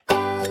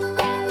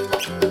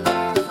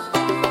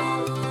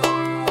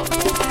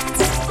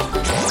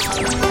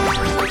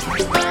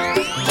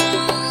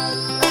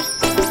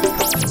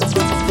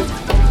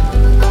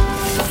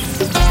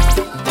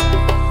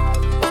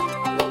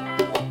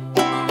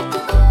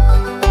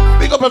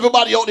up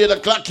everybody out there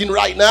that clocking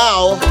right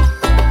now.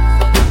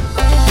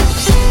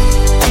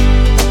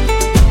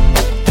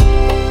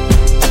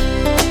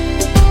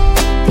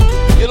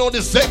 You know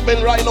this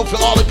segment right now for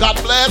all the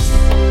God bless.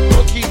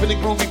 We're keeping the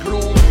groovy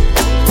groove.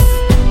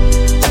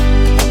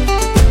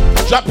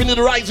 Dropping to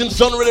the rising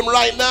sun rhythm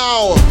right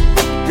now.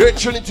 You're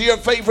tuning to your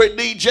favorite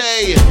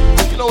DJ.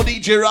 You know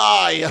DJ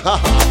Rai.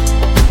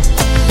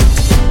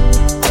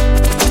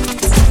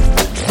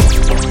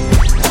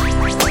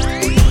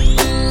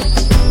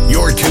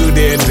 You're tuned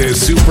in to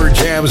Super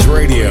Jams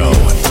Radio.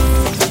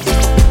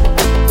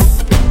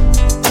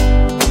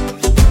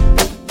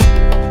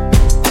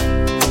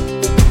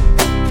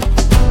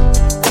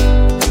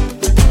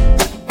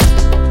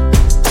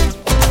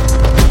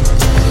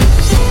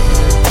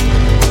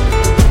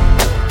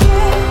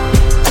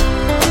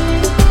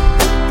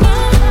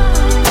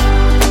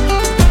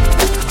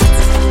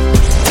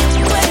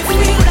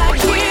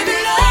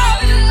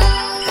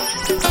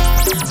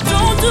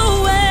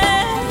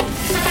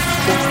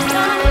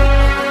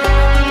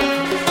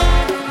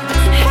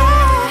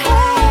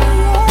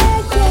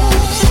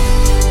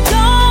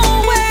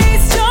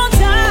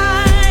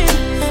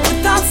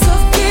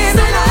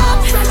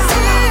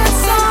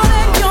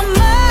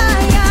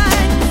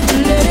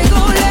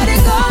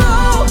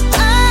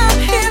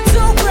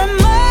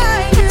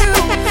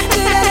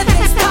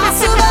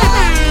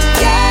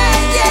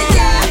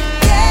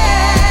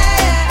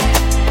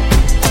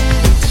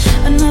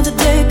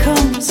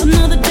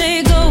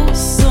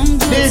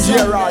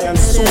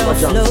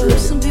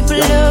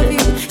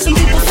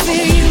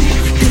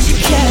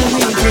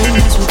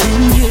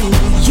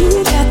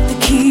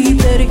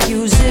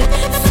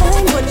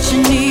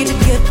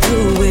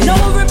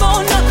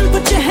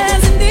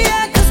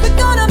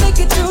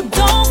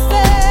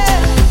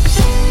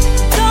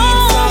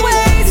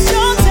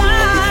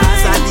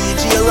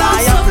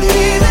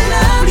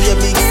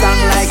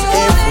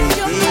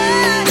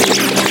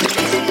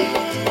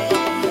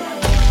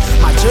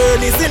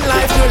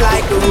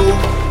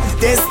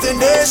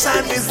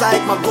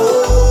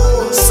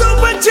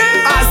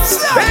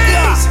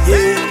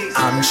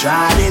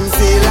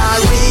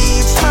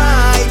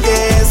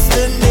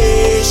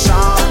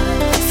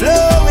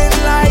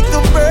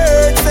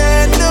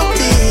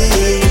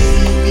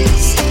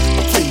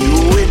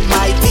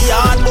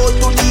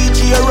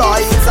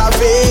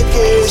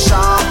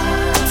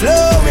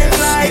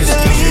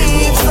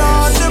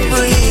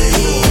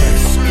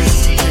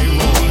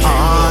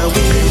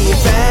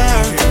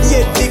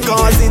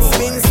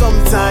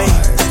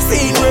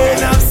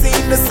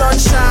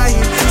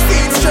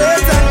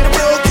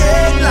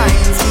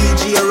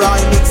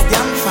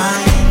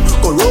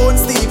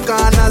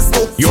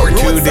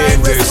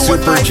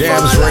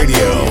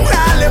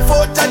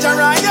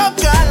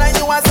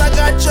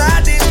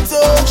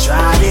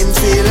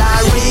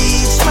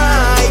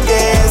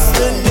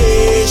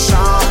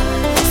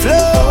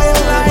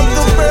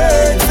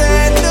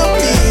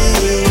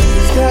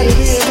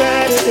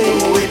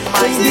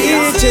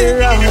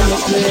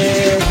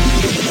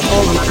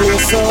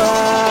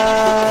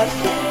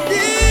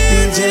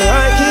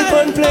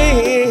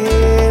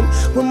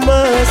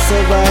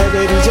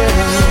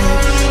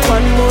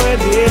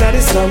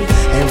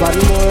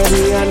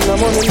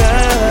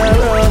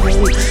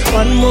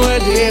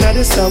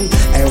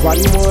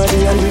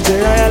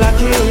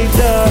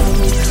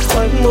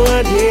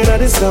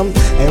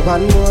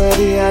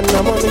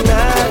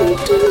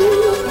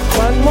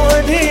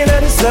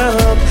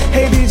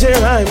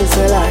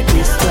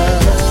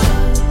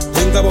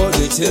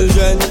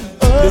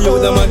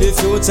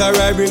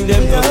 I bring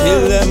them to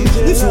kill them.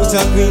 The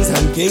future queens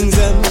and kings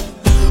them.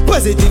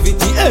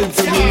 Positivity help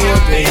to me more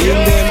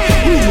paying them.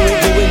 We know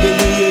they will be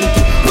lean.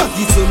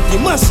 Pockets empty,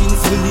 machines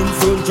full in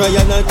front, try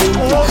and attempt.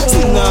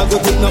 Still now go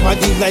take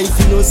nobody life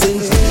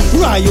innocent.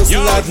 Riot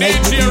like the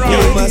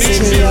people must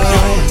say.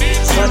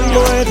 One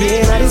more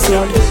day at the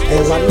sun,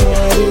 and one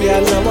more day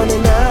and I'm on the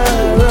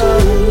run.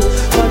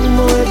 One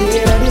more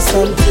day at the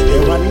sun,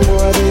 and one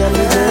more day and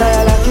the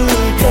girl I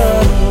keep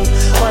on.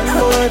 One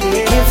more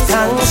day, give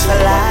thanks for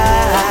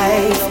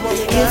life.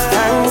 Give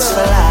thanks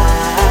for life.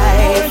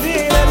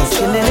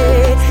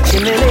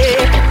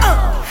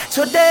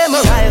 Today my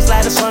rise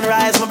like the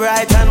sunrise, my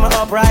bright and my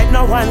upright.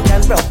 No one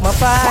can break my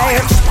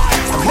vibes.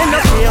 I'm in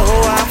the fear who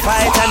I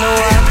fight. I know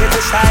I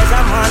criticize.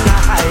 I'm on the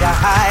higher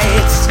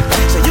heights.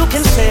 So you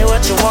can say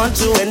what you want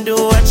to and do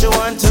what you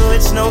want to.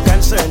 It's no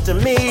concern to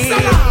me.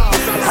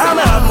 I'm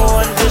on my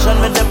own vision,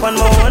 me dip on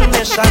my own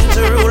mission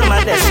to rule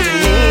my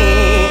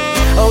destiny.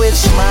 Oh,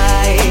 it's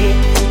my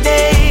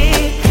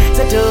day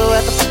to do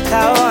what the fuck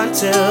I want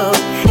to.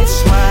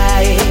 It's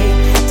my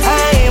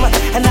time,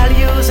 and I'll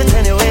use it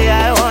any way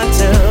I want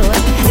to.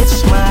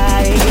 It's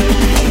my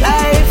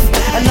life,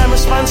 and I'm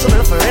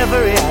responsible for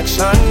every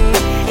action.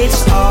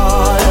 It's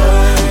all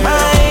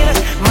mine,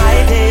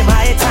 my day,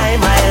 my time,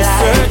 my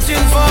life.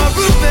 Searching for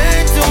a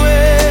better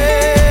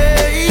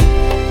way.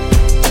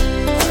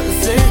 I'm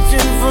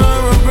searching for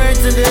a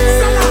better day.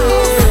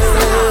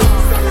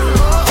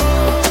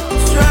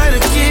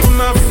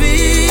 My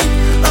feet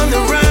on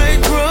the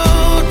right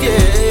road,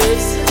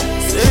 yes.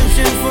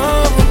 Searching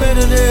for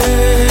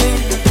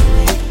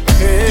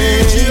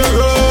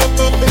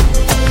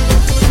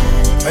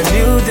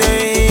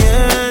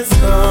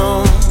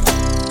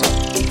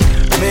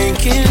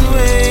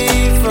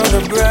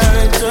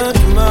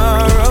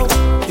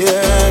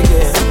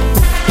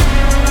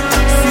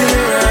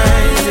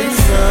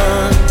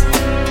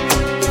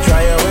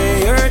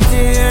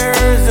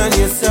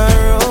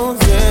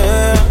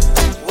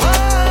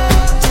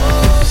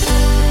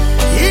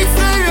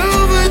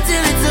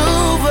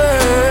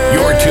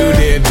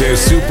to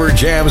Super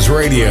Jams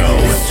Radio.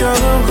 The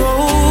struggle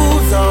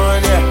goes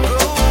on, yeah.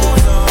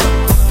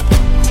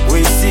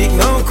 We seek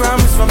no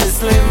crumbs from the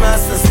slave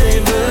master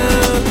stable.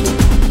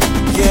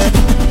 Yeah,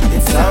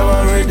 it's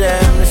our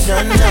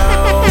redemption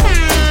now.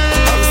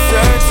 I'm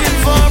searching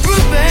for a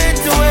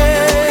better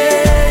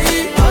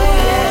way.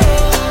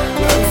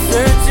 I'm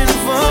searching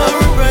for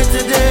a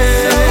better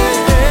day.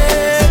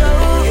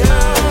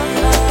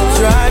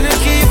 Trying to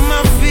keep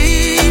my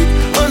feet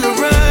on the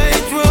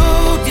right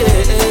road, yeah.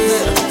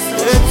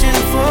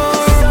 Searching for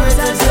a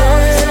better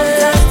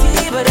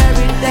day. But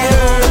every day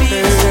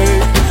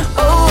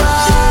oh,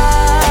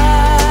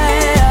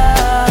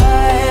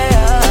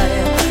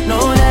 I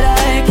know that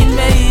I can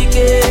make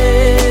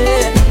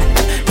it.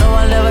 No,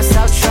 I'll never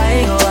stop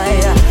trying. Oh, I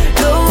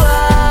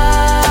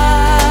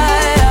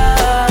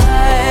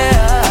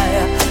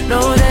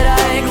know that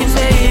I can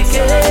make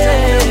it.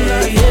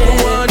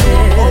 Yeah.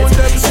 Hold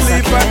them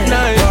sleep at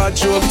night.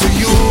 Watch up to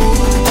you.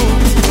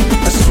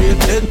 A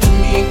straight head to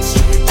me.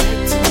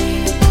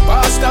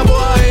 Pastor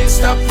boy,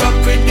 stop up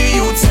with the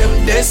youths, them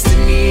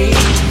destiny.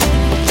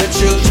 The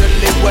children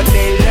live what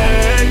they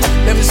learn.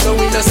 Them so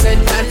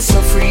innocent and so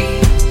free.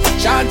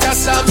 Chant a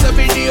psalms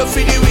every day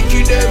for the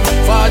wicked them.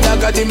 Father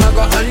God, him a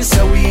go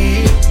answer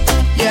we.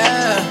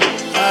 Yeah,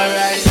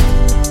 alright.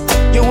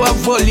 You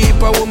have a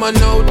heap of woman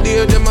out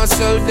there, them a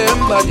sell them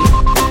body.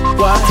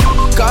 Why?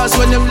 Cause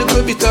when them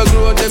little bit of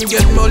grow, them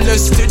get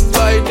molested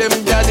by them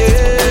daddy.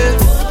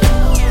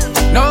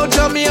 Now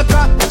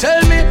Jamaica,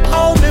 tell me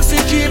how me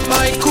fi keep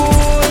my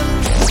cool.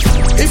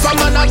 If a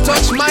man a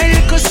touch my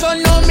little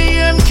son, now me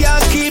him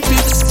can't keep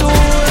it stool.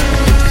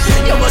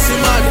 You must be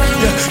mad,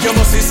 yeah, you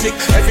must be sick.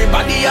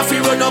 Everybody have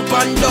to run up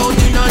and down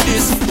in a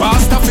this.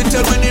 Pastor fi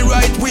tell me the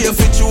right way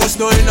fi choose.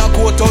 No in a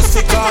courthouse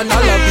sick and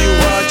all of you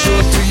watch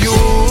out to you.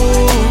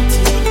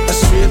 A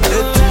straight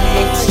head to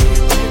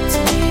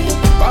me.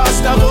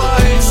 Pastor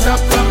boy, stop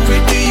up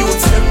with the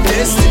youths, them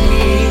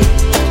destiny.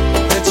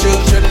 The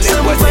children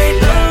live what they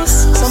learn.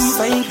 Some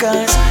fine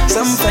cars,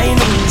 some fine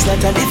things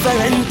that are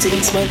different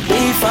things, but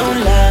we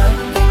found love.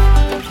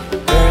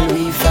 Girl,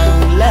 we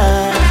found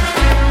love.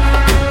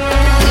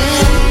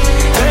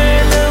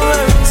 Girl, the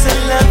words I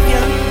love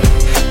you.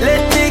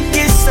 Let me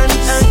kiss and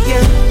hug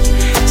you.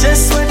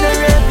 Just wanna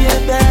rub your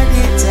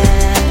body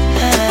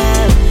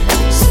down.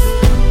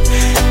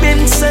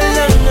 Been so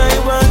long I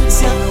want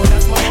you.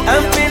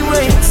 I've been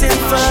waiting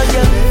for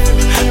you.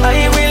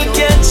 I will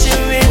catch you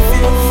if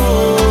you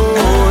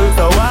fall.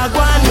 So I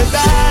want you,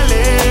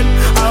 darling.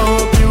 I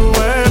hope you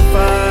were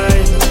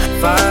fine,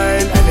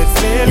 fine. And it's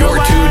been You're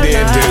tuned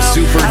in to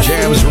Super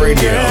Jams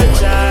Radio.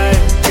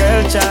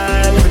 Girl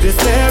child, would you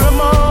spare a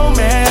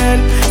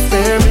moment?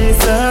 Spare me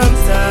some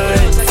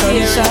time,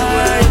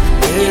 sunshine.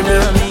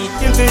 Baby,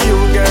 into you,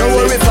 girl. Don't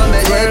worry for me,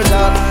 girl.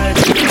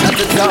 At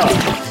the top.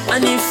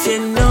 And if you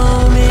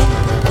know me,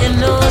 you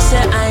know say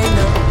I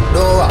know.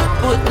 No,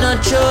 Put no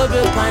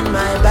trouble on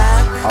my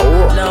back.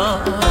 oh. No.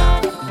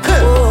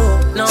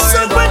 No,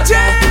 Super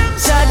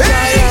Jams!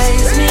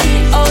 Raise me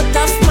out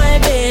of my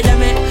bed. I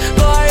mean,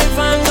 go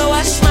river and go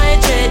wash my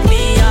dread.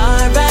 Me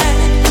alright,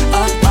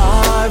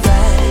 alright.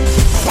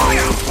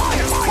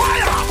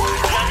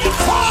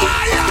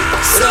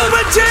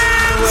 Super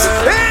Jams!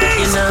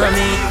 You know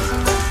me.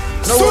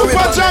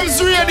 Super Jams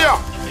Radio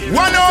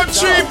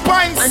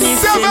 103.7. And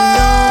if you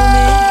know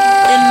me,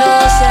 you know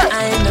say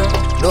I know.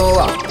 No,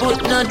 Put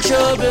no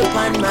trouble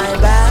on my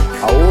back.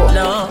 oh.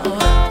 No.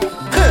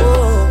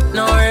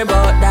 No worry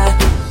about that.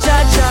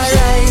 Jaja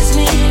rise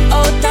me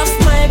out of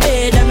my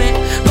bed. I mean,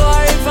 go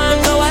river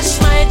and go wash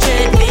my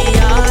dread. Me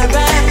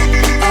alright,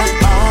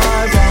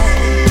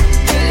 alright.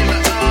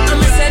 I'm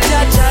a say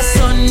Jaja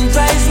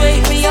sunrise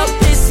wake me up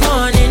this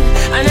morning,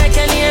 and I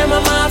can hear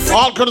my mouth.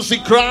 All courtesy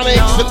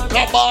Chronics and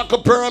Kabaka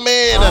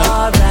Pyramid.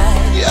 Alright,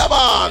 Yeah,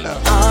 man.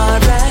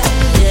 alright,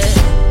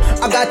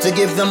 yeah. I got to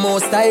give the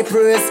most high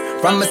praise.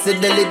 From me see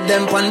the lid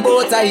them on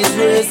both eyes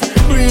raised.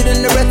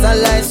 Breathing the breath of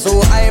life,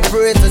 so I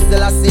pray to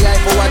still I see I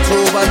for watch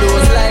over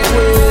those like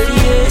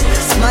waves.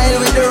 Smile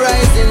with the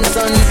rising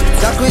sun.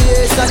 The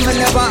creation me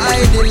never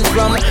hiding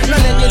from. No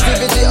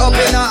negativity up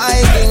in a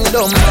high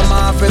kingdom. From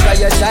Africa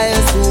your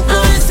child to come.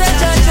 I'm a say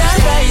Jaja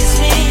rise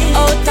me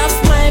out of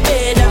my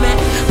bed. I mean,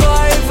 go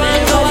river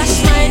and go wash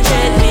my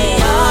dread. Me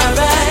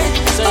alright,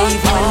 so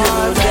even when the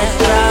road get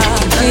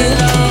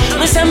rough,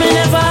 me say me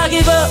never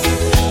give up.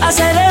 I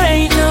said there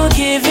ain't no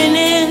giving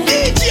in.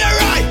 DJ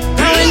right.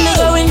 And when the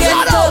going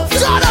get tough,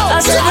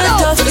 I said the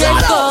tough get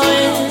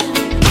going.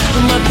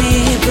 My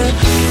people,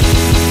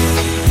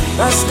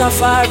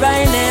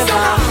 Rastafari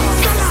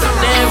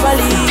never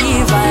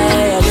leave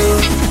I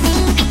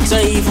do. So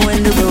even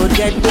when the road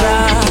get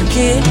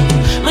rocky,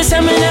 me say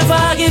me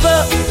never give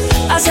up.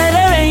 I said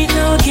there ain't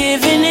no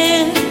giving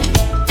in.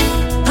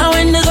 And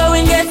when the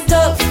going get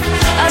tough,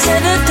 I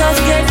said the tough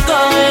get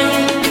going.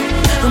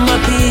 My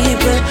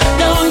people,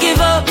 don't give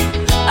up.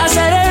 I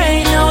said there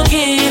ain't no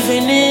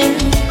giving in.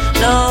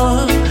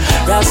 No,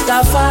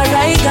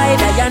 Rastafari guide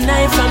I and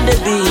I from the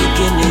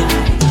beginning.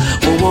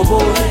 Oh, oh,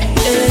 oh,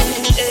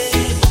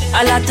 eh.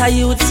 A lot of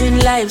youths in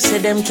life say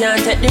them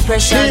can't take the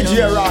pressure.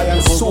 DJ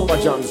Ryan, Super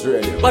Jams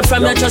Radio. But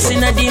from your trust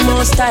in a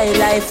demo style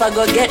life, I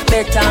go get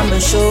better, I'm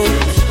sure.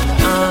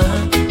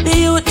 The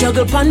youth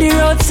juggle on the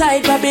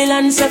roadside,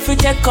 Babylon say fi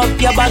take up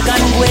your bag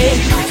and way.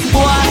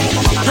 Boy,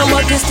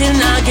 but we still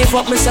not give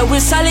up. Me say we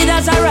solid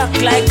as a rock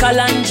like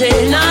Kalanje.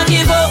 Not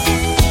give up.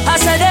 I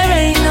said there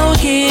ain't no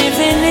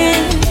giving in.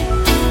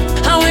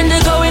 And when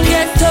the going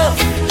get tough,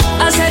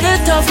 I said the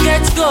tough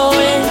gets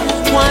going.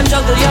 One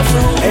juggle your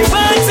fruit. Hey,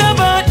 what's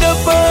about the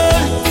ball?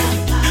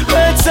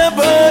 What's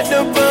about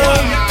the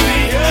ball?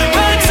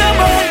 What's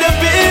about the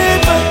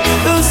people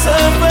who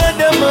suffer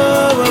the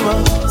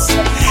most?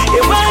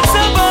 Hey, what's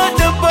about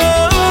the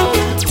ball?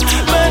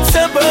 What's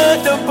about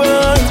the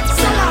ball?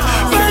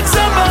 What's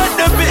about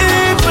the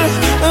people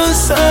who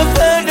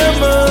suffer the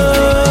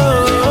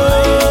most?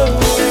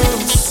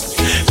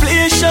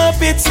 Please show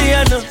pity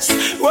on us.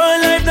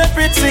 One life not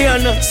pretty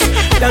on us.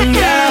 Down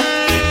there,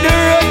 the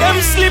road them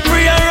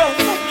slippery and rough.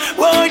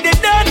 Whoa, the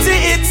dirty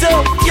it's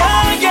up.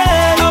 Yeah,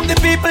 yeah. Of the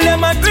people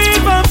them a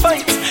grieve and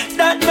fight.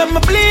 That make me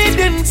bleed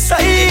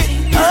inside.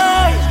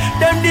 Aye,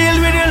 them deal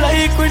with it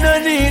like we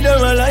don't need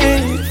them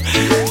alive.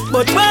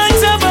 But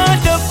what's about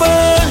the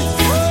fun?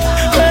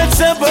 What's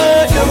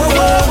about the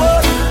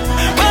fun?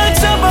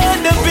 What's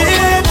about the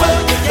people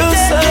who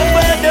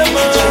suffer the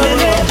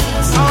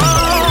most?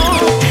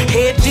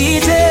 Hey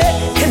DJ,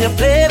 can you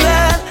play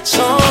that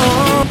song?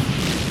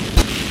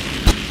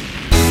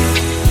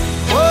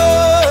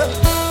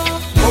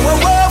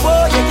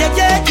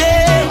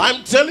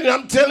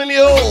 I'm telling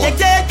you.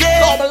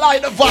 Normal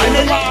light, the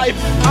vibe.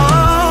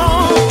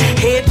 Oh,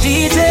 hey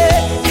DJ,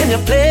 can you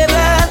play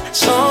that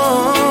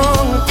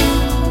song?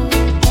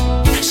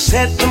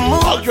 Set the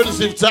mood.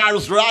 Alternative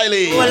Tyrus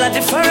Riley. Well, a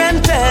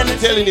different I'm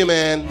telling you,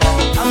 man.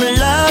 I'm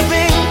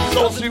loving.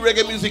 So sweet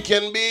reggae music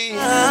can be.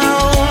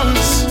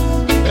 Sounds.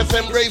 Let's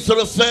embrace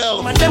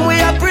ourselves. But then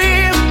we are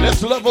brave.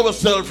 Let's love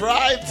ourselves,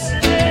 right?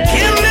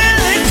 Give me a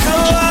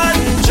little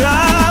one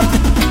drop.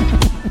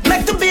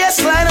 Make the bass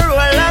line roll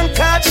and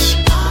catch.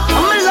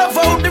 I'm in love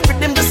how the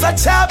rhythm just a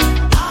chop.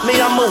 Me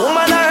I'm a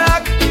woman a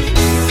rock.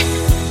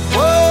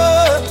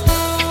 Whoa,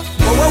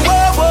 whoa, whoa,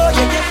 whoa, whoa,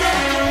 yeah, yeah,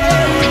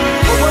 yeah.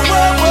 Whoa,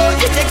 whoa, whoa,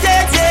 yeah,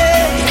 yeah,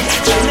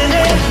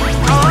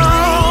 yeah.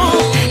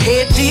 Oh,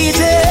 hey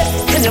DJ,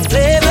 can you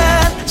play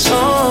that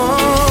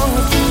song?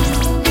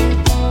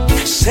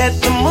 Set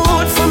the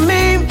mood for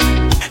me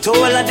to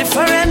all a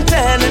different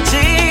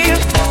energy.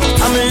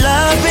 I'm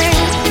loving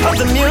how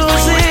the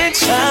music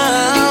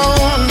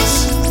sounds.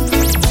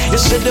 You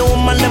said the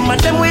woman,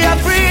 them we are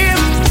free.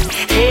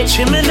 Hey,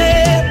 chimney,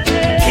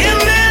 give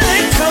me a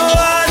little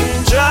one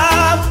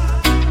drop.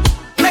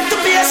 Make the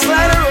bass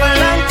line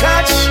roll and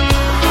catch.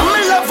 I'm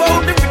in love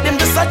how the rhythm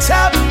just a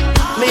chop.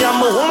 Me,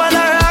 I'm a woman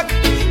a rock.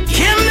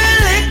 Give me a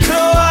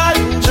little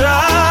one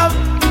drop.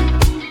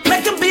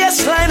 Make the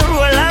bass line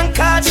roll and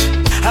catch.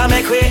 I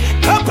make we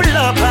couple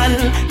up and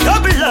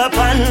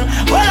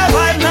while I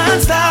vibe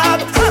non-stop.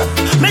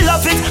 Me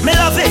love it, me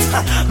love it.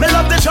 Me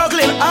love the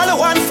juggling. All the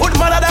one foot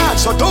mother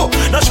dance. So do,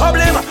 no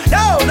problem.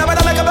 No,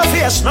 nobody make up a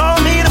face. No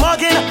me the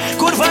mugging.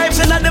 Good vibes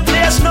in the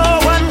place. No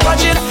one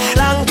watching.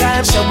 Long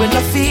time so when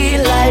I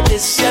feel like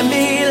this, yeah,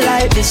 me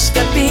like this.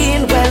 The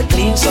bean well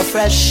clean, so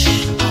fresh.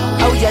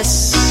 Oh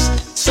yes,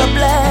 so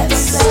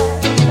blessed.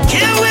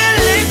 Give me a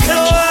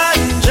little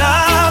one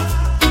drop.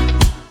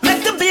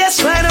 Make the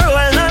bass line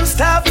roll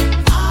non-stop.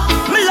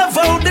 Me love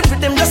how the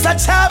rhythm just a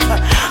chop.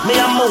 Me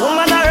I'm a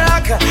woman a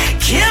rock.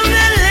 Give me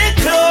a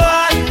little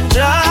one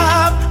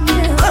drop.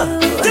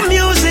 The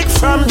music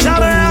from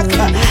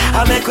Jamaica.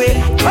 I make we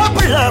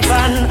couple up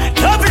and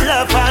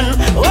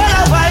all I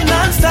vibe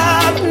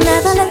non-stop.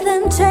 Never let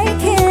them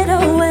take it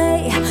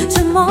away.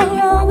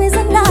 Tomorrow is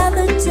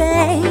another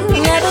day.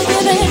 Never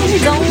give in,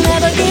 don't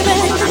never give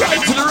in.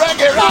 Right to the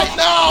reggae right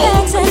now.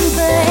 Thanks and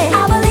pray. I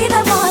believe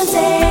that one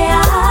day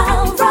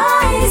I'll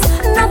rise.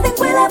 Nothing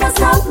will ever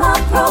stop my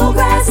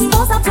progress.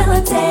 Won't stop till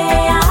the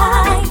day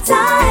I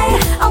die.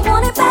 I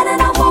want it bad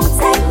and I won't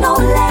take no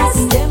less.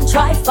 Them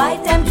try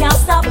fight, them can't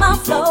stop my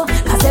flow.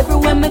 Cause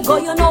everywhere me go,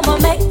 you know me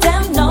make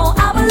them know.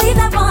 I believe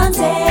that one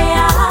day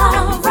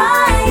I'll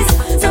rise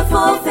to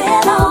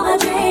fulfill all my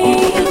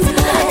dreams.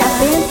 I've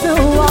been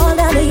through all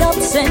of the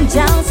ups and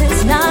downs.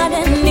 It's not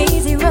an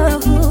easy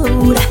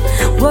road.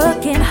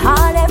 Working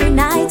hard every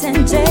night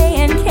and day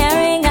and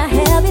carrying a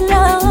heavy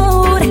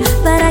load.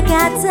 But I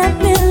got to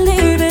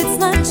believe it's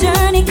my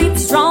journey. Keep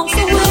strong so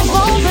it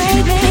won't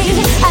break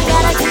me. I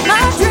gotta keep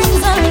my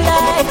dreams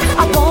alive.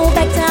 I won't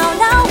back down,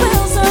 I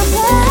will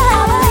survive.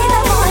 I believe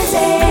that one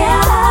day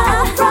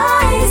I'll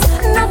rise.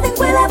 Nothing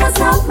will ever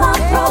stop my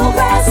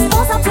progress.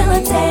 Won't stop till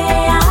the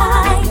day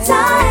I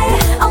die.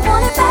 I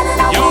want it bad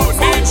and I won't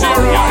take no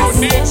less.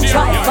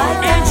 Try fight,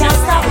 them can't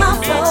stop my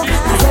flow.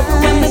 Cause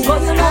everywhere we go,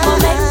 you know we'll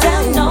make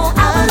them know.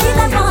 I believe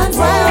that one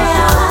day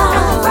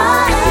I'll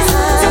rise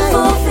to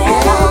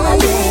fulfill all my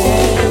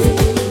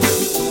dreams.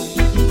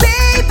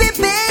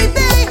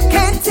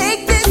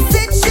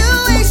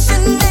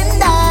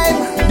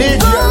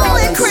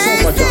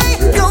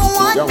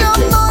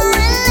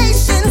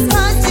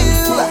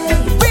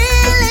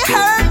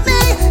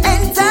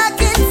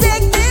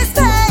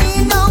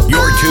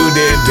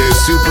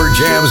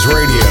 Jams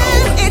Radio.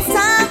 It's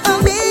time for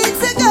me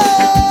to go.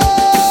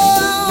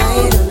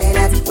 Why you do me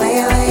that? Why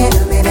you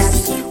do me that?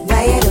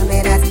 Why you do me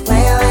that?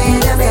 Why you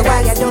do me that?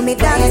 Why you do me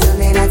that? Why you do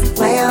me that?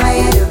 Why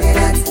you do me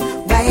that?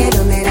 Why you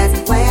do me that?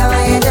 Why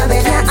you do me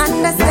that? Can't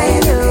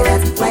understand you.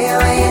 Why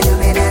you do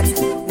me that?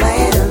 Why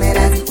you do me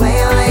that? Why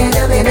you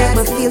do me that? You make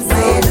me feel so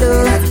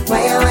blue.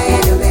 Why you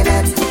do me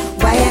that?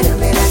 Why you do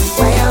me that?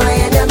 Why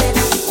you do me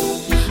that?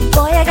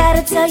 Boy, I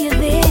gotta tell you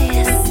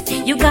this.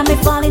 You got me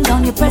falling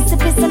down your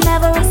precipice. I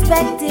never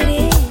expected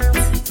it.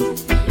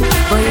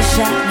 Boy, you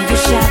shot me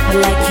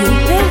like you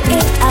built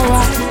it. I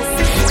was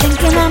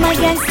thinking I'm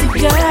against you,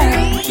 girl.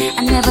 I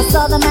never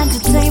saw the man to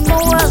tame the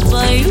world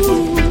but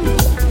you.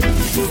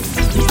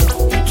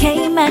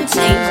 Came and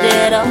changed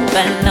it up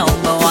and no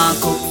one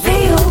cook for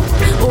you,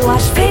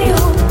 wash for you,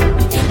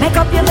 make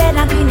up your bed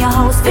and clean your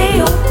house for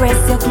you,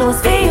 press your clothes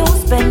for you,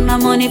 spend my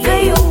money for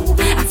you,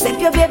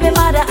 accept your baby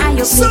mother and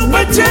your pick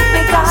me too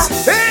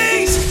because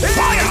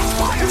fire.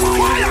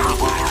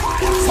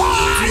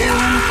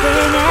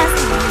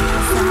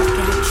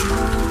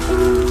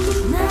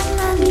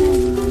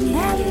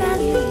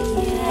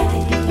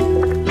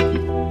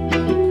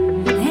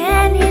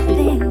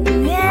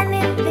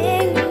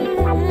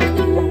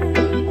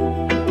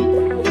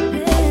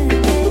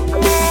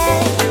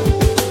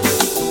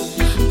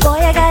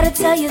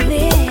 Tell you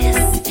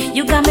this,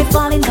 you got me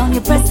falling down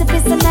your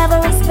precipice. I never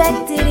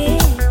expected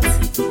it.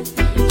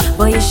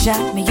 Boy, you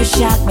shot me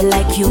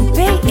like you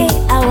paid it.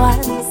 I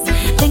was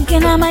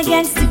thinking I'm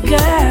against you, girl.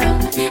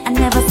 I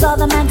never saw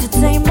the man to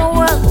tame the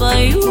world but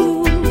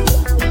you.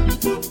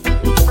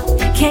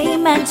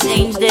 Came and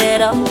changed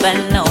it up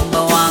and no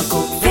one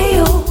cook for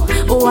you,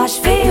 wash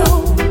for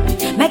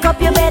you, make up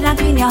your bed and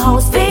clean your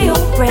house for you,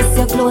 press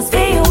your clothes for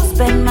you,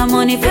 spend my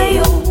money for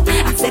you,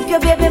 accept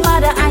your baby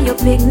mother and your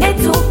picnic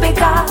too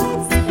because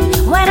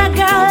when a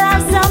girl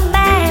loves a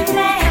man,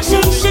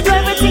 she should do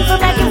everything to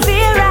make him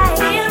feel right.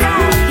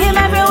 Him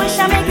every wish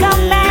I make a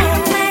man.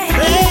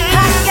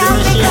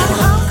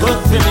 Good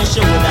for me,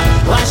 she woulda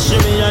wash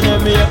me and then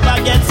me if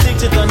I get sick,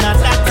 she done a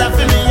doctor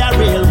for me, a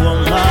real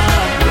woman.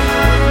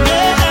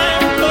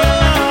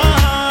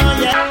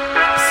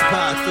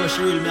 Spark, so she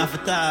really me have to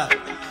talk.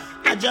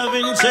 A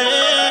Javin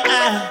chair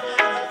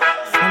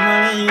for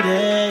my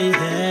lady.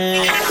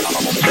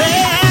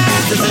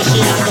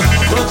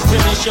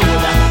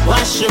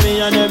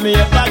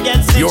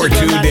 You're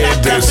tuned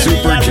in to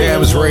Super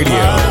Jams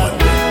Radio.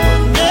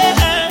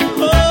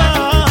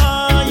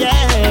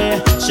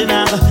 She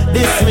never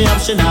diss me up,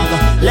 she never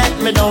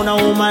let me down. A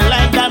woman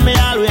like that me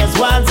always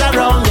wants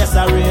around. Yes,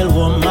 a real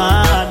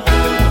woman.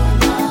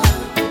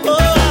 Oh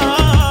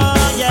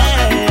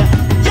yeah,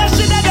 yeah,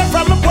 she did it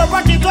from a poor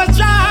pocket was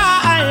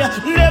dry.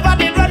 Never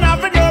did run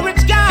off with no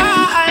rich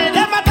guy.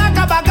 Never talk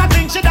about a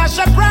thing she dash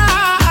a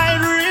pride.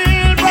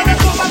 Real brother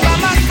come on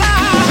my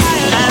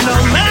side. And no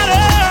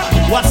matter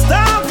what's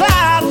done,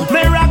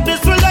 me rock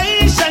this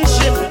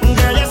relationship.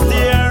 Girl, you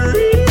still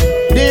real.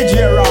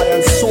 DJ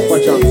Ryan, Super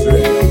Jams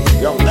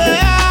Radio.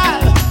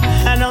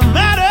 And no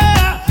matter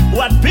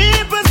what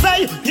people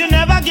say, you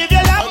never give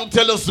your love.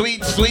 Tell us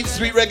sweet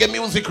reggae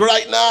music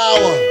right now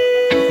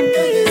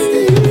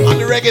on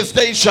the reggae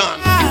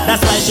station.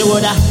 That's why she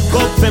woulda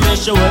cook for me,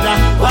 she woulda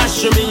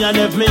wash me, and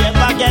if me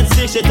ever get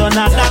sick, she done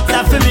a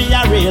doctor for me,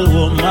 a real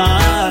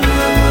woman.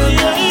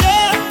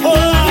 Yeah.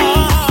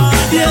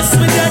 Oh. Yes,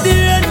 my daddy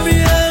ran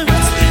me out,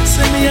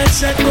 so me a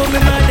chat about me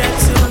mother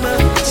too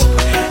much.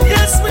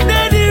 Yes, my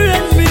daddy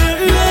ran me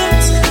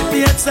out,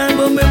 me a talk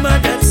about me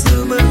mother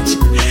too much.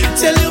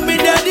 Tell you me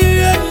daddy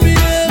ran me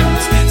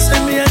out, so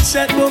me a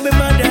chat about me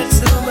mother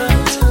too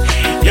much.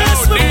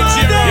 Yes, my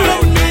mother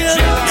ran me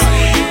out,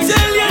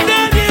 tell your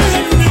daddy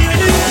ran me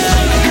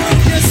out.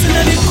 Yes,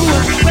 and the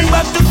cool, went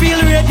back to feel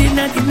ready in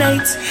the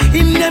night.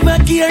 He never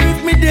care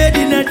if me dead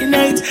in the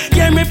night.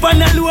 Carry me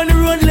pan alone,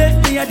 run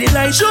left me at the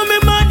light. Show me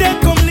mother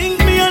come link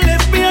me and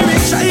left me a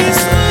rich eyes.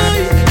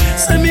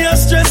 So me a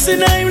stress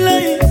in I'm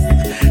life.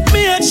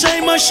 Me a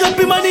try my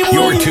shopping money.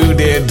 You're tuned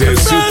in to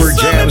Super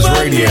Jams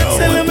Radio.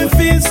 Tell me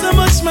feel so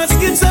much my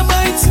skin's a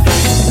bite.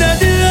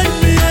 Daddy run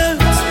me out.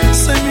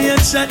 So me a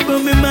chat but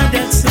me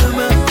mother so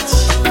much.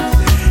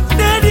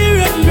 Daddy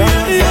run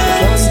me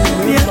out.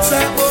 Me a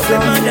talk but me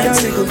mother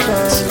so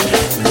much.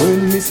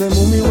 When me say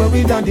mommy where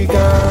we daddy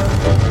gone,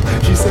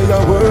 she say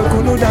your work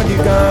who no daddy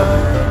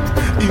gone.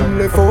 Him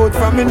left out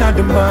from me in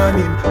the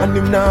morning, and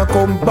him now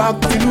come back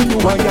till you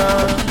know I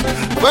am.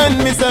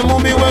 When me say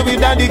mommy where we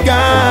daddy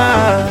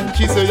gone,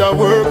 she say your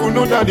work who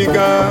no daddy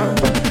gone.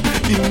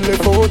 Him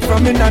left out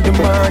from me in the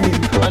morning,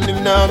 and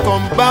him now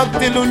come back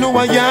till you know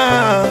I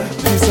am.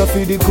 This a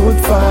for the good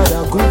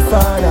father, good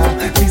father.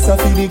 This a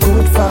for the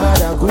good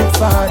father, good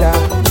father.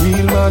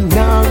 Real man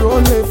now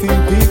run left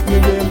him pick me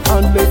them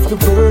and left the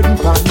burden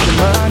on the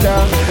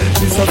mother.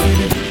 This a for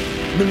the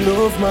me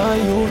love my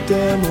youth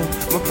them,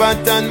 my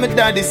pattern, my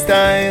daddy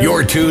style.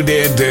 You're tuned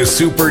in to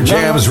Super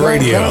Jams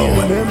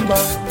Radio. Remember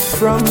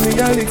from me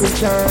a little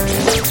time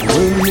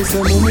when me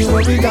say mommy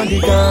where we daddy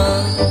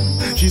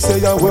gone, she say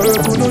your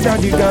work who no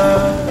daddy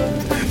gone.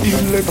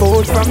 Him left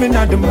out from in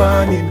the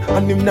morning,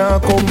 and him now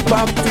come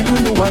back till you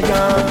know I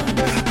am.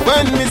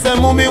 When me say,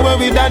 mommy, where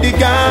we daddy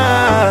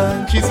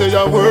gone? She say,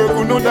 your work,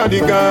 you know daddy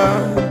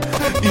gone.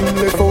 Him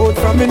left out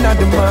from in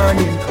the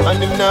morning,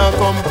 and him now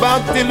come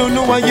back till you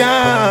know I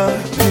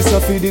am. This a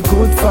for the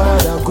good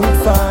father, good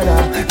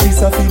father.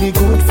 This a for the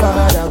good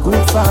father,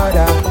 good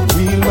father.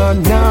 Real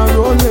man now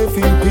run left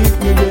him pick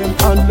me them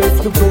and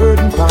left the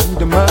burden pon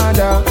the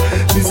mother.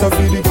 This a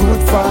for the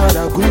good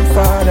father, good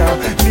father.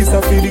 This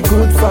a for the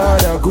good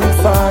father, good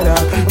father.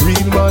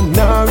 Real man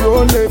now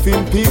run left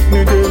him pick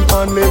me them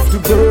and left the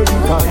burden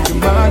pon the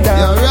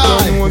mother.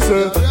 Don't know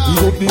say, he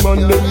hope the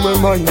man them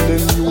remind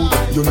them you.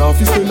 You not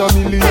fi spend $1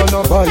 million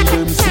and buy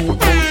them suit.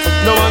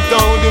 Now I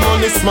down the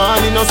money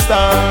small in a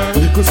star.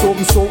 Little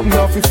something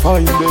now fi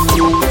find them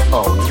you.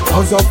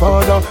 As a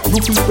father, you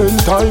fi spend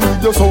time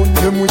with your son.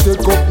 Them we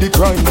take up the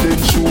crime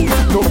then shoot.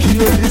 No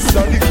care this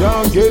daddy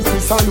can't get me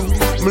salute.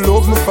 Me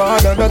love my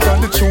father, that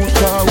and the truth.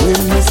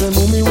 When me say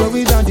mommy where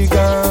we daddy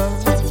gone,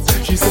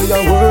 she say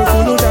I work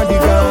for no daddy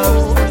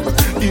gone.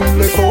 Him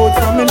left out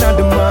from in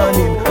the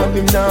morning, and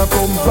him now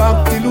come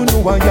back till you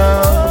know I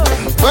am.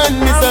 When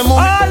me say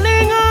mommy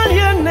calling on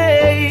your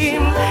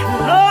name,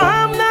 no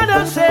I'm not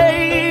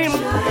ashamed.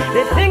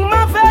 They think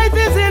my faith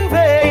is in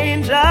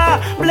vain. Jah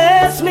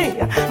bless me,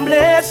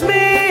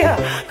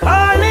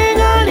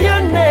 calling on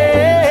your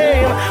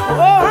name.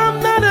 Oh, I'm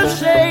not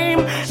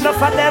ashamed. None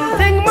of them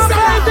think my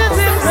faith is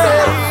in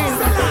vain.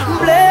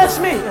 Bless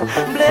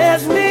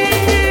me.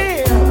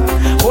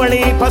 Only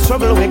heap of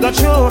struggle we go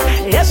through.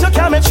 Yes, you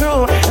coming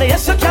true.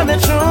 Yes, you coming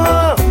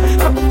true.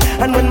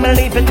 And when me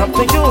leave it up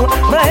to you,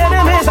 my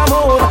enemies are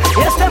move.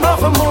 Yes, them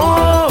off a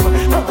move.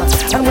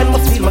 And when we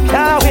feel my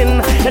car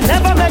win, you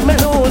never make me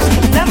lose.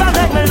 Never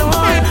make me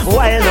lose.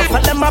 While enough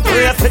of them I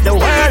pray for the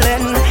world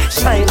and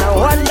shine a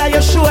wonder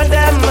you show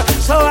them.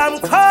 So I'm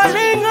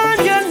calling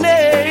on your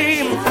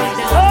name.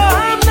 Oh,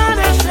 I'm not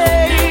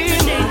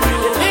ashamed.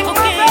 You think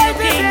my faith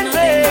is in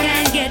vain.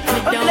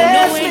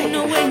 Bless me.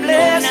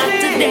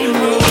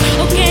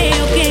 Okay,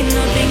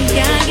 nothing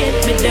can get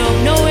me down.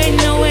 No way,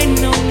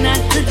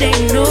 not today,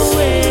 no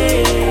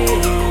way.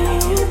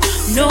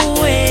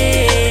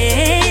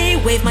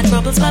 Wave my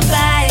troubles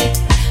bye-bye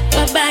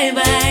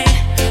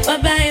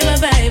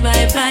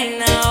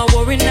now.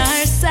 War in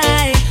our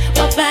side,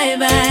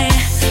 bye-bye.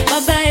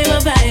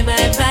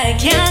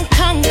 Can't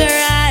conquer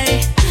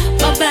I,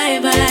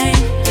 bye-bye.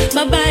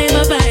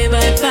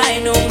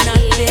 No,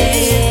 not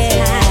this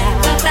time,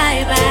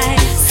 bye-bye.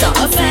 So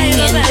I'm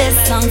singing this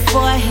song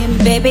for him,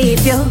 baby.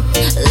 If you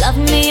love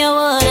me, you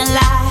wouldn't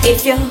lie.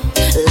 If you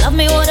love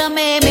me, wouldn't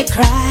make me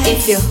cry.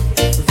 If you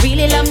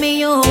really love me,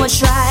 you would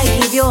try.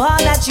 Give you all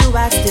that you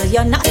ask, still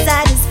you're not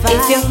satisfied.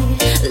 If you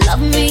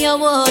love me, you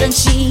wouldn't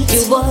cheat.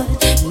 You would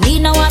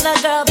need no other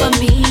girl but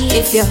me.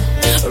 If you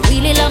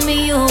really love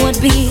me, you would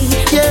be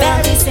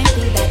very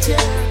simply that you.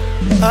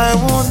 I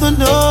want to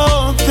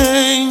know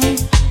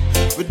things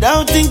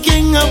without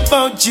thinking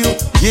about you.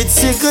 It's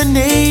second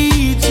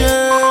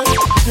nature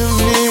to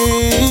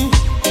me.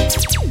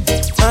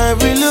 I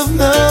will love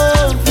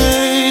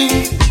nothing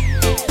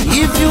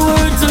if you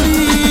were to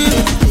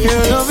leave.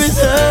 Your love is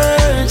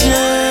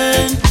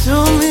urgent to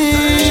me.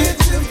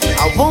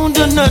 I won't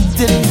do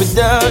nothing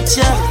without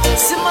you.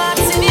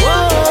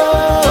 Whoa.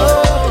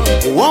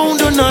 Won't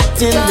do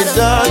nothing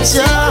without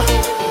you.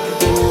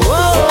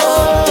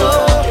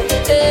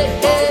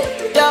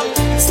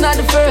 It's not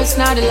the first,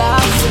 not the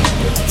last.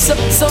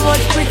 So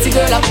much pretty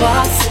girl I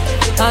pass,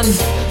 and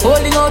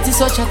holding out is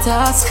such a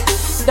task.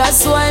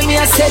 That's why me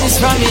I say this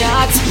from my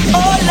heart.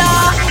 Oh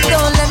Lord,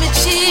 don't let me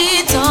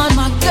cheat on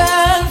my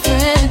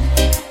girlfriend,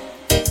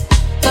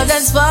 'cause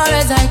as far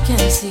as I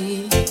can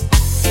see,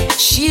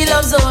 she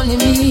loves only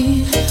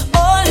me.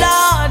 Oh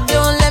Lord,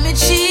 don't let me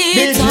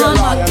cheat on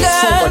my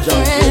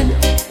girlfriend.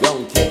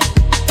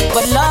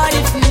 But Lord,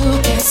 if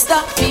you can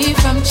stop me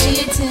from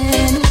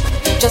cheating,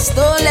 just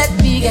don't let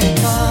me get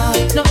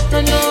caught. No,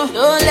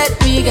 don't let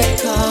me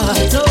get caught.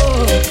 No,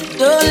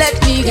 don't let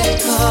me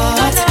get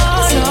caught.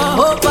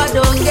 Hope I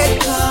don't get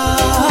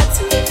caught.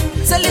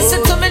 So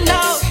listen to me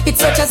now.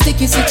 It's such a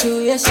sticky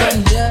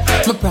situation, yeah.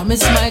 Me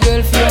promise my girl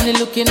if you only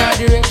look in our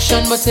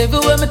direction, but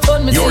everywhere me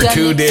turn me You're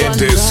tuned in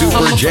to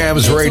Super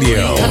Jams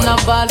Radio. And I'm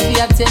all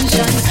for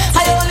attention.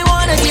 I only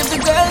wanna give the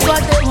girls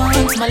what they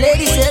want. My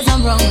lady says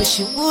I'm wrong, but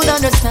she would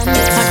understand. I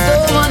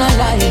don't wanna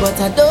lie, but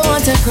I don't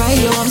want to cry.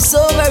 Yo, I'm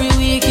so very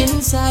weak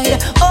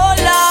inside. Oh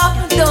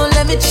Lord, don't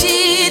let me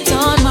cheat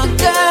on my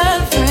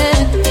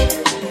girlfriend,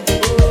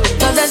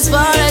 'cause as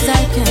far as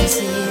I can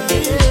see,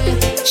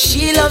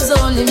 she loves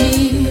only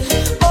me.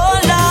 Oh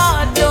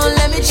Lord, don't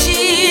let me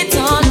cheat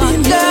on my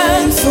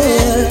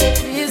girlfriend.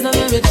 Please don't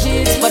let me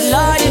cheat. But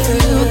Lord, if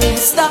you can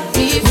stop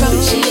me from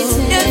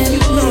cheating,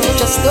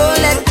 just don't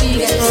let me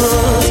get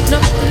caught. No,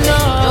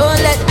 don't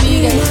let me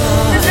get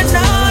caught.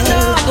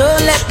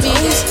 Don't let me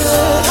get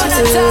caught.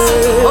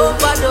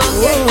 Hope I don't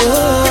get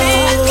caught.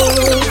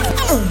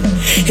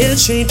 He'll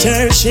treat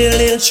her,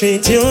 he'll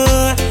treat you.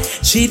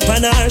 Cheat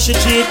on her, she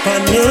cheat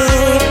on you.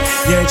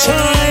 Your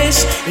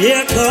choice,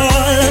 your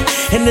call.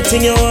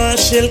 Anything you want,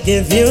 she'll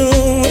give you.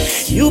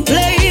 You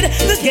played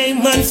the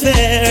game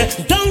unfair.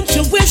 Don't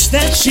you wish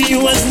that she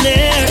was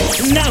there?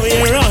 Now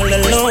you're all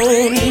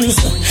alone.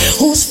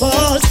 Whose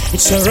fault?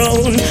 It's your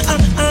own.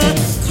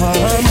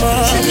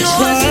 Karma,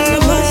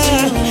 karma.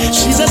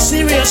 She's a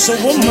serious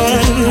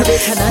woman.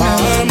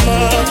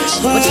 Karma,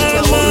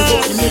 karma.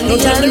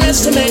 Don't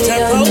underestimate her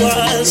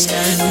powers.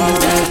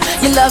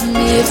 You love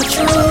me for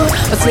true,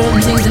 but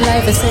certain things in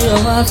life I say you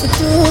want to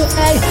do.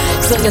 Hey,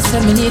 so you say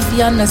me need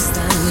to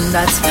understand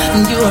that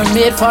you are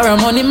made for a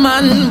money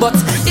man. But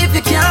if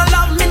you can't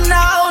love me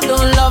now,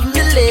 don't love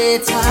me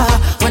later.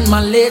 When my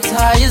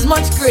later is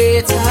much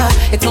greater,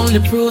 it only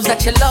proves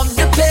that you love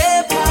the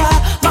paper,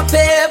 my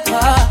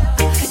paper.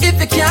 If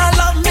you can't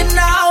love me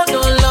now,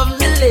 don't love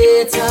me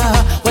later.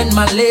 When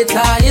my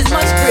later is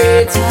much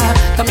greater,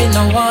 come in,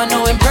 no one,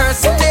 no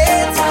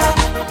impersonator.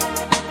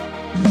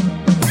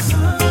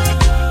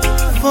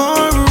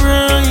 For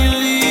you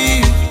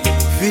leave,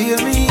 feel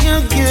me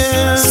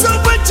again.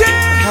 Super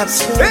Jam,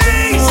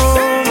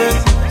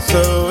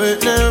 so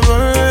it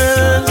never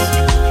ends.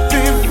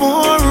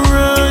 Before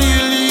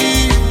you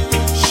leave,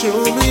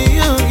 show me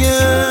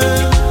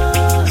again.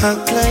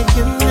 Act like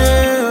you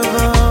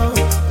never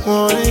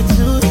wanted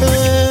to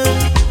end.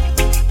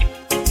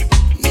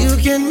 You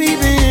can meet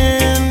me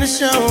in the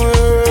shower.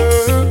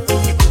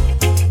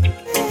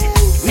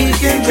 We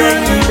can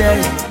journey.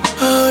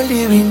 Hold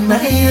you in my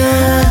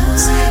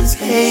arms,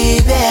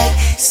 baby,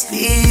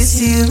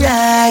 squeeze you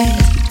right.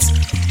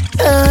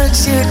 Hold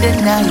you the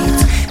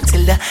night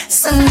till the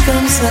sun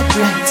comes up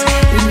bright.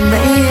 In my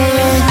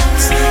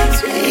arms,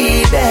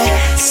 baby,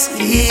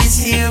 squeeze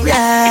you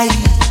right.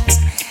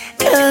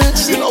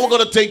 You know we're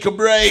gonna take a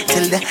break.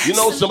 You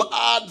know some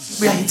odds.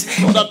 Right.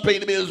 Don't that pay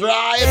the bills,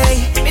 right?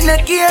 Hey, me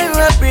not care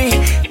what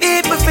bring.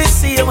 People feel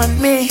see you and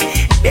me,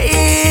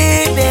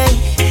 baby.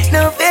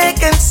 No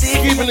vacancy.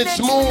 Keeping it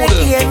smooth.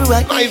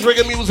 Nice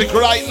reggae music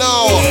right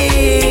now.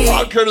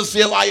 All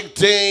courtesy of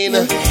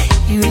Octane.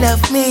 You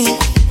love me.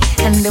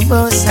 And the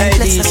most I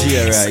bless us.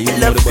 You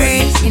love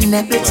free.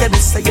 Inevitable,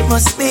 so you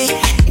must be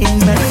in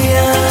my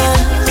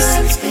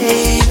arms,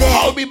 baby.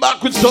 I'll be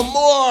back with some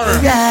more.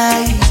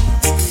 Right.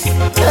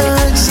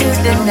 Hold you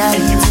the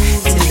night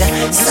till the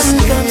sun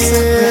comes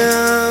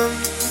up.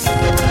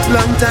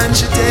 Long time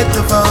she take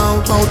the vow,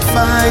 about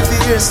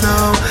 5 years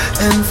now,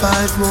 and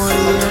 5 more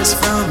years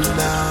from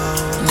now.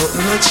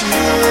 Nothing much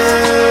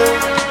here.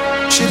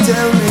 She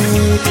tell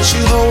me she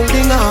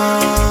holding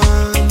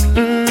on.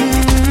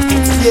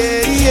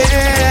 Yeah,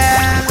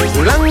 yeah.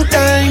 Long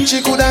time she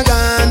coulda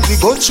gone. We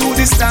go through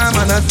this time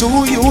and a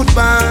 2 youth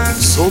band.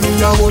 So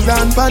me a hold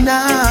on for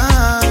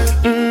now.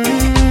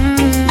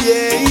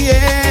 Yeah,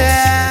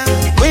 yeah.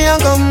 We a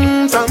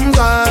come from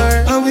far,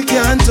 and we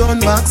can't turn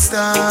back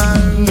star.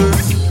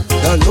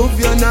 The love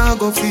you now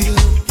go feel,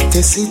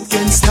 test it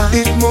can start,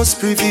 it must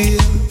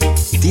prevail.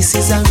 This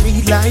is a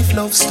real life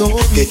love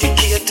story.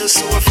 Dedicated to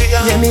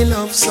Sophia. Yeah, me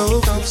love so,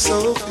 love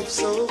so, love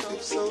so.